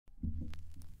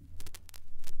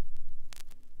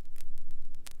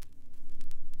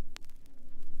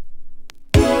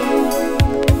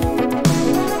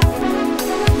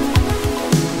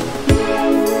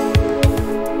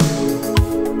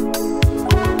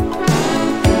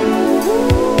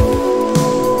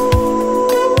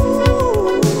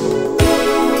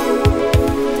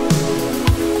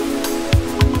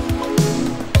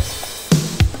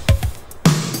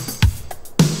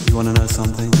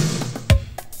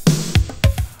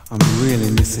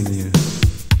missing you.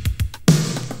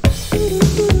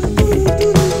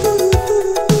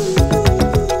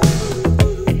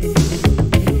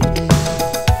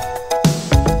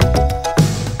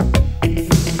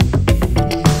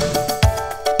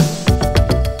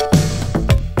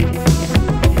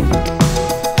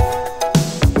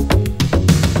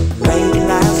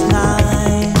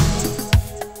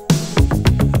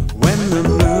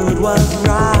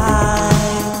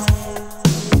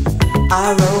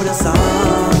 I wrote a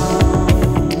song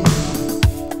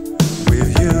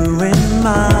with you in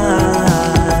mind.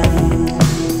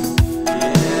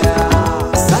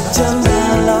 Yeah. Such a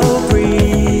mellow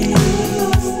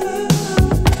breeze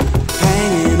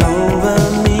hanging over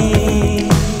me,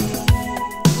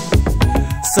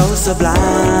 so sublime.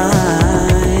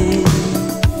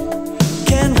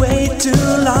 Can't wait too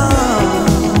long.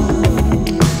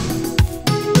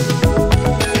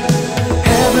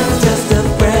 Heaven's just a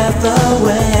breath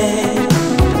away.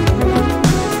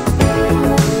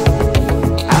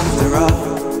 After all,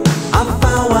 I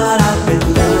found what I've been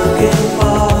looking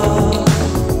for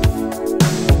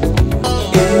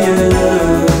in you,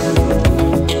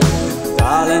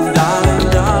 darling, darling,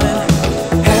 darling.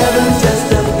 Heaven's just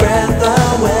a breath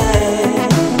away.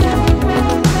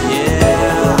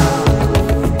 Yeah.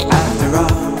 After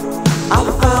all, I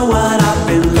found what I've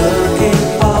been looking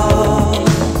for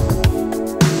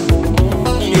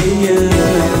in you.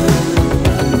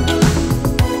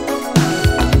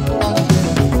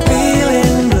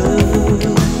 Feeling blue,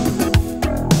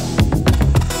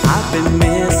 I've been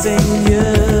missing you.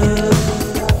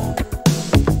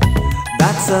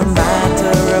 That's a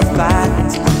matter of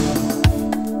fact.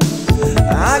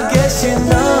 I guess you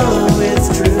know it's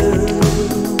true.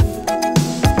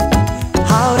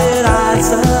 How did I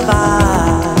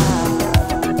survive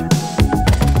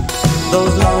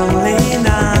those lonely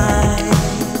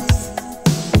nights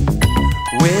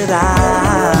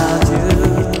without you?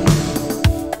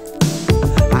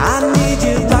 I need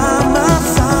you by my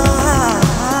side.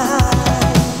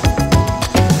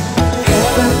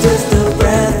 Heaven's just a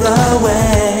breath away.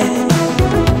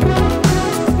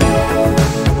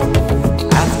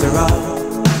 After all,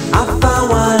 I found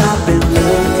what I've been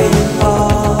looking for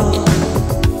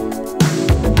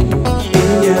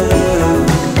in you,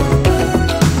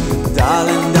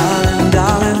 darling, darling,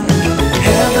 darling.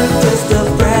 Heaven's just a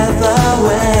breath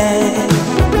away.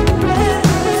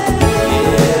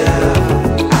 Yeah.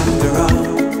 After all,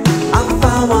 I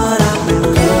found what I've been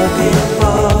looking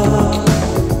for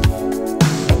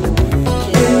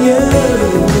in you.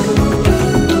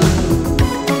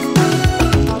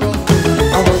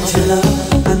 I want your love,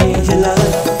 I need your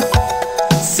love.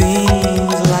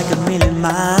 Seems like a million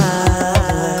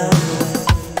miles.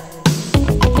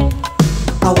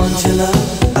 I want your love,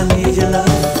 I need your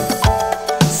love.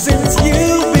 Since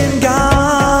you've been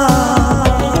gone,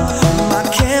 my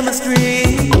chemistry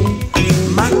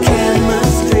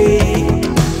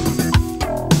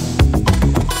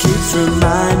keeps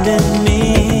reminding me.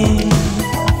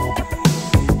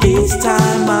 Each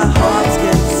time my heart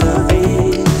skips a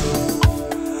beat,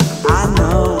 I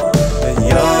know that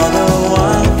you're the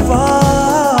one for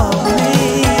me.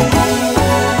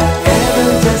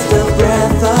 Heaven's just a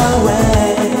breath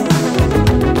away.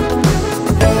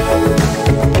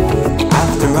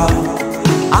 After all,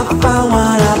 I found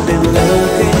what I've been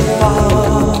looking for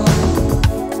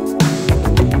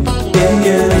in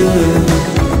you,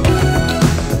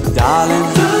 darling,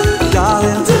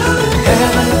 darling.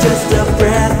 Heaven's just a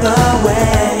breath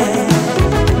away.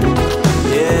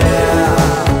 Yeah.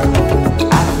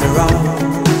 After all,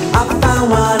 I found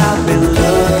what I've been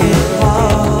looking for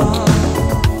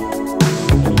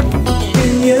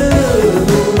in you.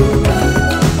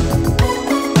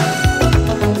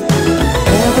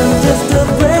 Heaven's just a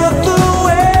breath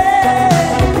away.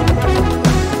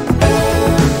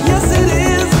 Yes, it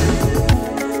is.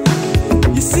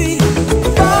 You see,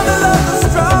 all the love is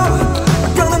strong,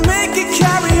 gonna make it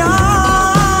carry on.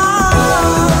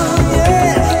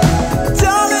 Yeah,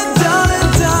 darling, darling,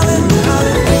 darling,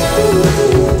 darling.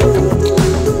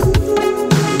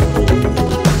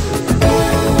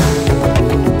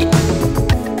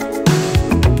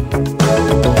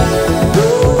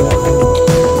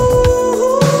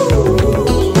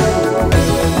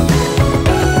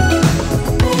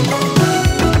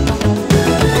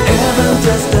 Heaven's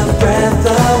just a breath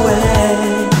away.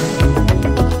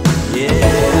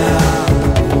 Yeah.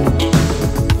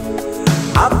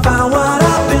 I found what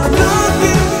I've been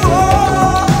looking for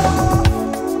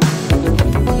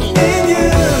in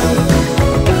you,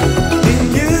 in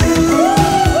you.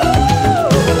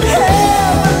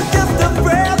 Heaven's just a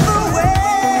breath away.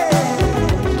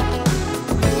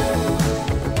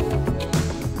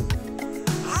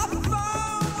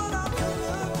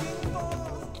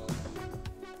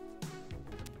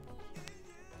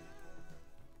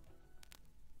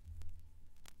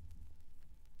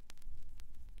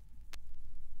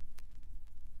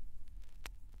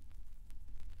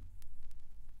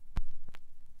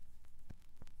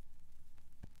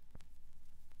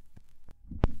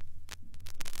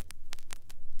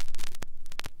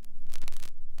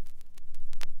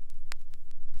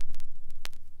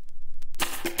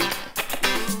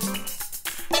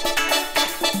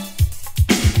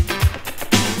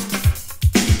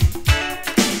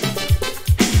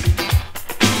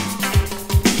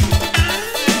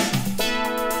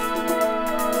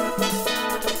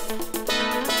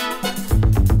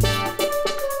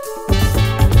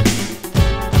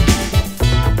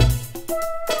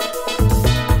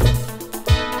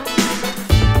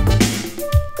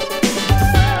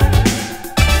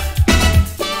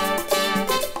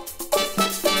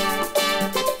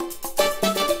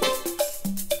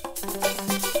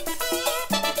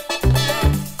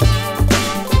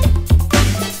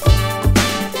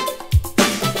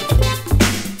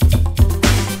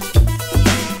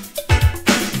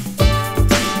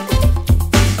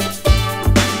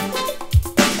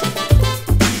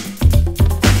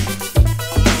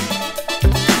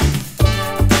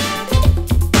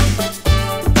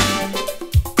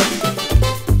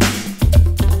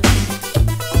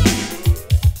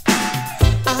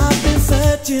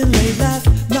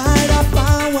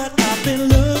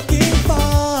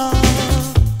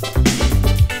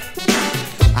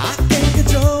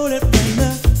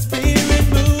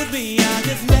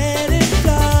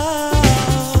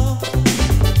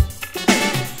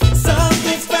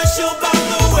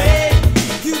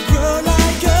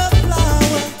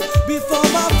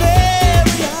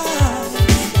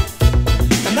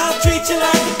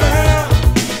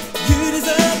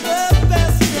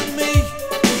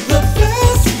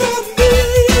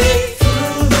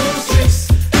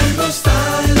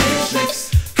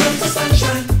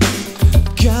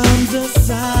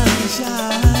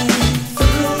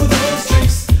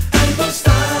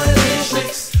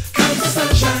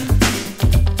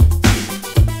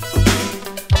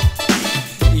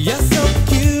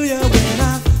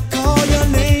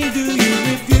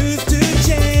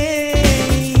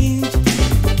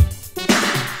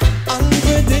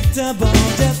 unpredictable,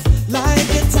 just like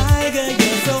a tiger,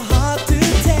 you're so hard to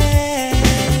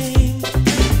tame.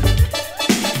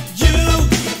 You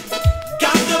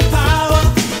got the power,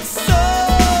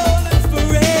 soul,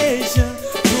 inspiration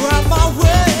throughout my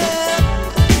world.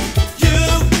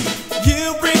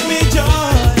 You bring me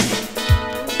joy,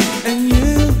 and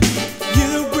you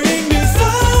bring me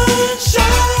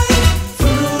sunshine.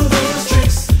 Through those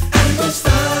tricks and those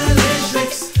stylish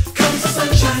tricks comes the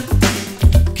sunshine.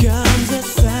 Comes the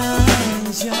sunshine.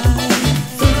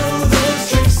 Through those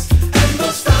tricks and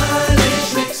those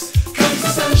stylish tricks comes the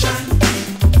sunshine.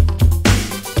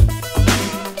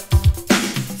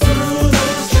 Through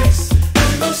those tricks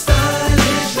and those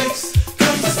stylish tricks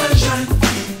comes the sunshine.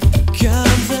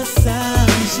 Comes the sunshine.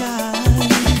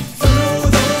 Through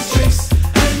those tricks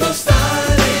and those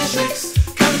stylish tricks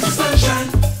comes the sunshine.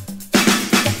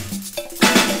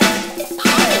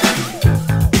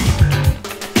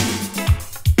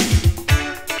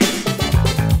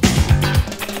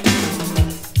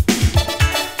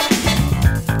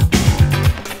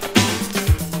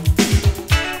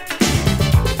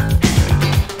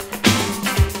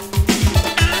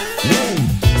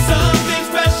 Something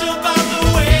special about the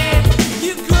way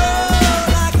you grow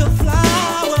like a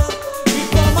flower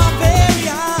before my very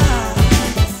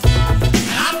eyes.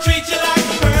 I treat you like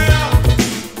a pearl.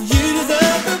 You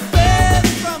deserve the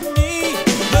best from me,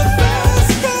 the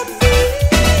best from me.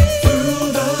 Through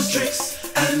those tricks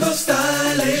and those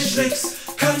stylish tricks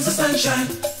comes the sunshine.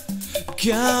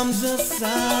 Comes the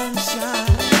sunshine.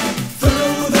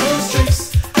 Through those tricks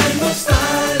and those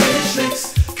stylish tricks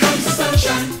comes the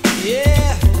sunshine.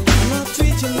 Yeah, I'll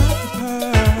treat you like a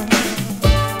pearl.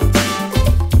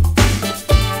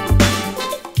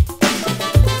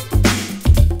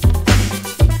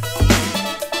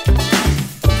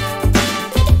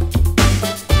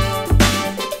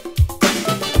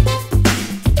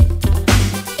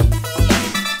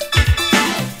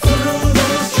 Through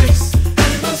those tricks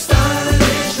and those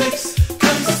stylish tricks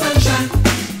comes the sunshine.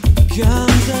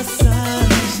 Comes the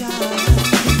sunshine.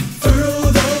 Through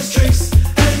those tricks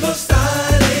and those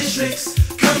stylish tricks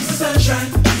comes the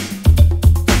sunshine.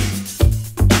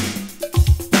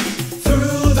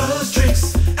 Through those tricks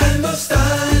and those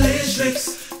stylish tricks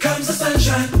comes the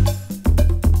sunshine.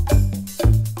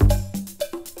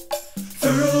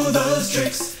 Through those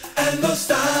tricks and those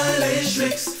stylish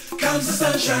tricks comes the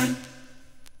sunshine.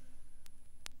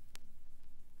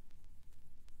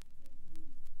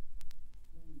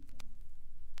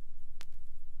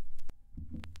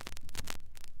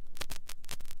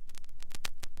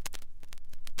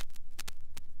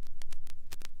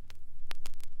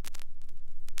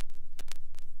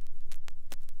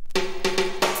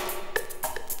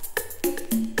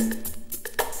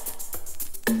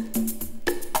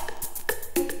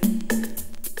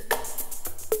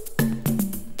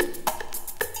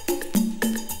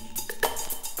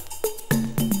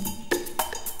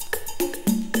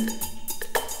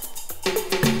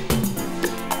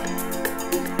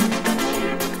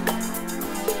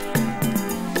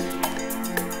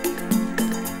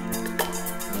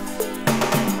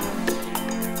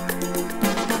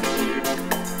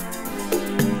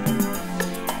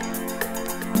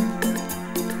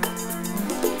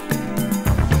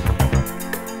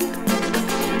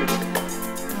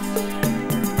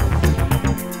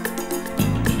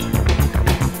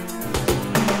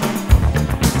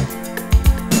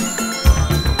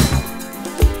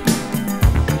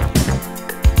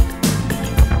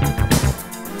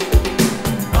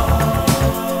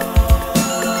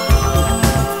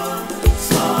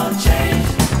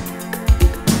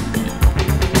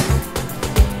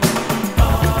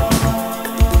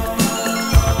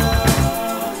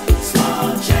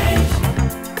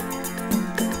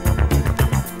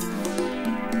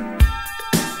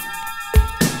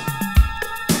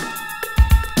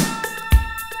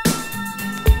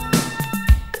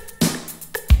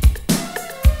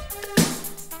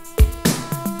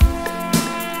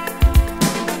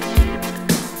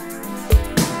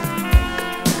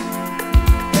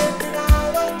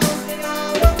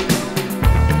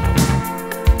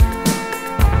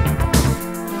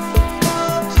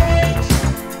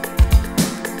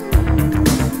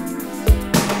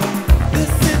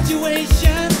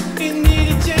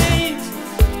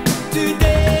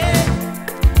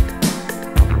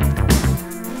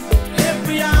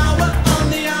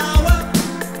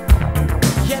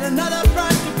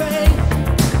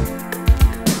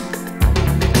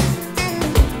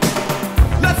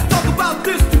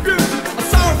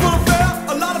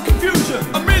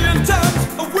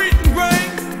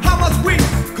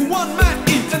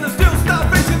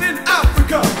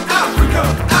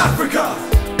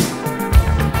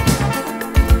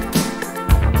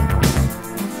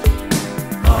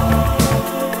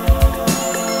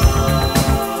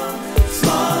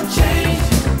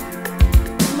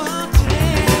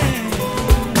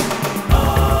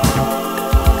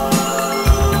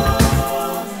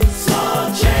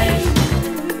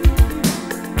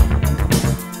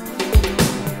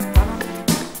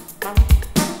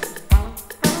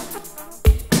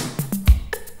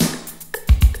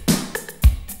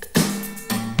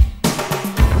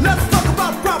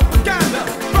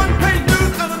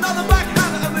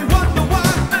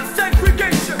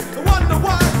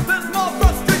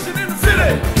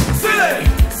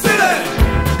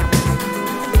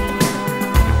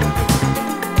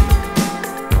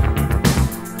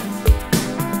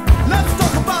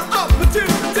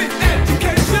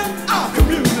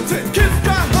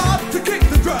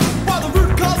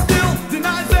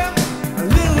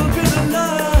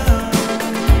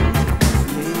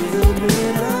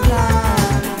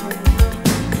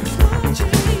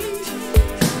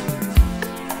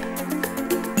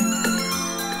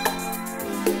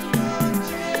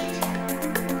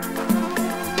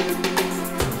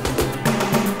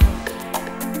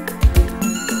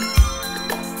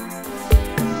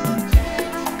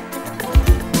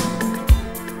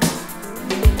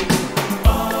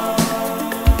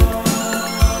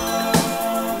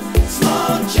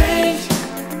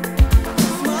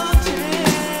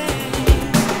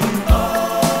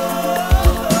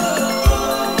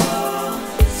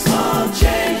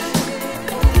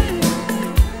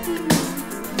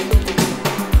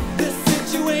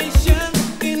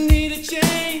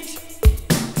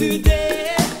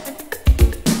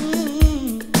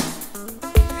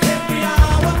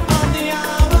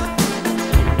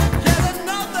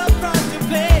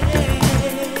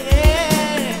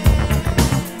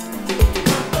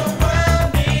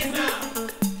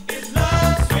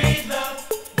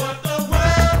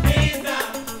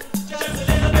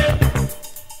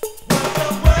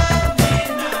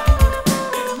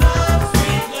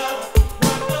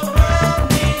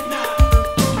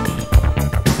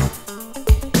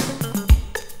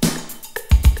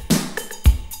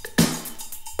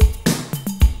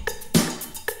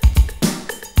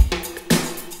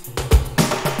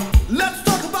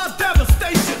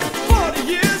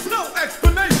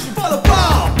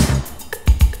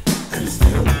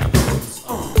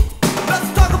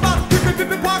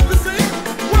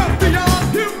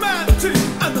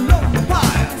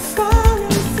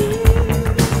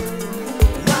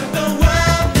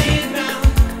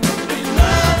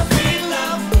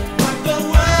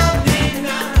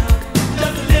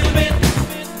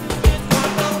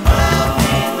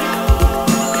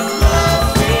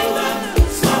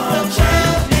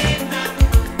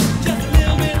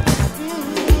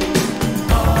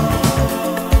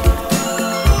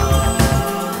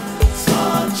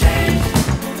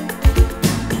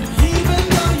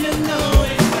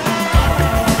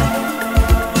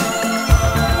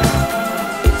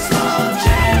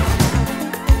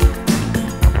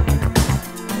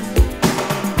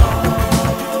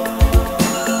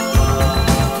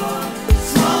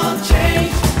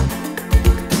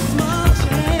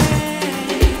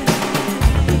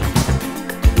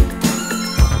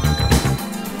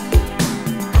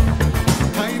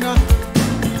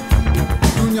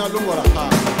 Tamia Lungora ha.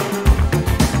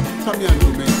 Tamia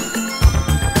Domain.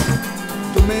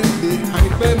 Domain de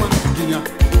Hanipema Guinea.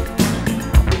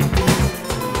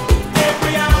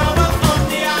 Every hour.